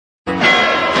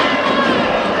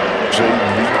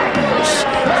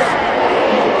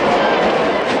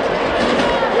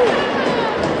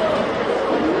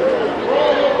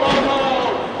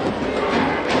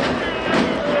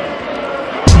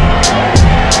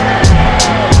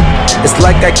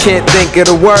like I can't think of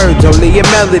the words, only a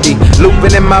melody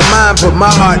looping in my mind, but my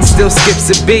heart still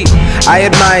skips a beat. I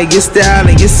admire your style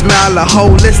and your smile, a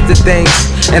whole list of things,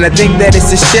 and I think that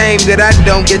it's a shame that I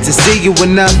don't get to see you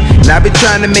enough. And I've been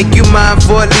trying to make you mine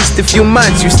for at least a few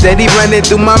months. You steady running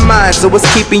through my mind, so what's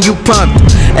keeping you pumped?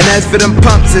 And as for them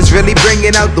pumps, it's really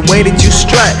bringing out the way that you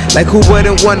strut. Like who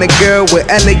wouldn't want a girl with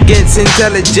elegance,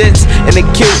 intelligence, and a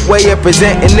cute way of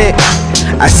presenting it?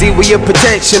 I see where your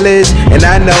potential is, and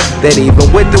I know that even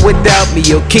with or without me,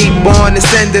 you'll keep on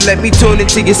ascending. Let me tune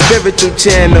into your spiritual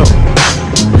channel.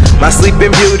 My sleeping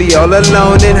beauty, all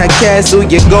alone in her castle.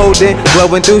 You're golden,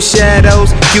 glowing through shadows.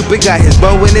 Cupid got his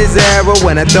bow and his arrow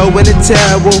when I throw in a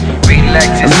towel. Relax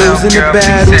I'm losing the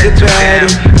battle, the battle.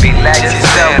 Relax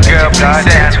yourself, girl, please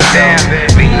settle down.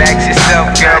 Relax yourself,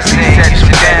 girl, please settle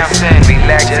down.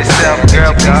 Relax yourself,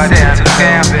 girl, please settle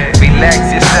down. Relax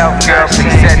yourself, girl,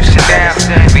 please settle down.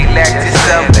 Relax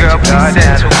yourself, girl, please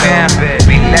settle down.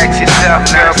 Relax yourself,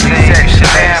 girl, please settle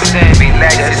down.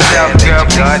 Relax yourself, girl,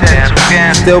 please settle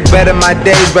down. Still better my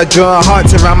days by drawing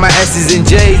hearts around my S's and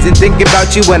J's and thinking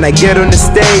about you when I get on the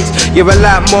stage. You're a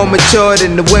lot more mature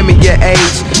than the women your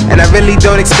age, and I really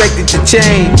don't expect it to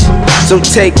change. So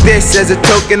take this as a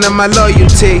token of my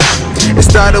loyalty. It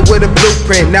started with a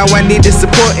blueprint, now I need the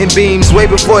supporting beams. Way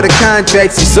before the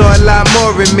contracts, you saw a lot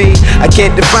more in me. I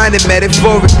can't define it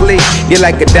metaphorically. You're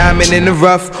like a diamond in the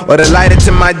rough, or the lighter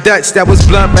to my Dutch that was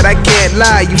blunt, but I can't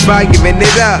lie, you firing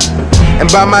it up. And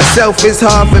by myself it's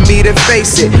hard for me to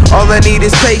face it. All I need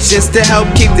is patience to help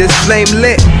keep this flame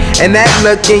lit. And that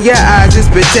look in your eyes is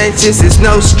pretentious, it's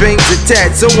no strings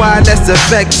attached, so why less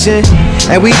affection?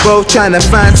 And we both trying to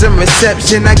find some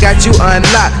reception. I got you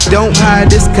unlocked, don't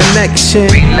hide this connection.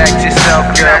 Relax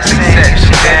yourself, girl, please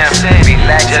settle down.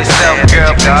 Relax yourself,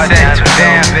 girl, please settle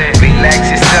down. Relax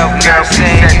yourself, girl,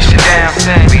 please settle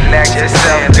down. Relax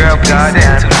yourself, girl, please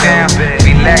settle down.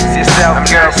 Relax yourself,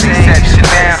 girl, please settle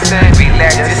down.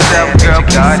 Relax yourself, girl,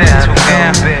 please settle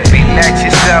down. Relax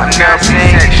yourself, girl,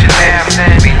 please settle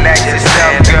down. Relax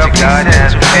yourself, girl, please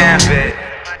settle down.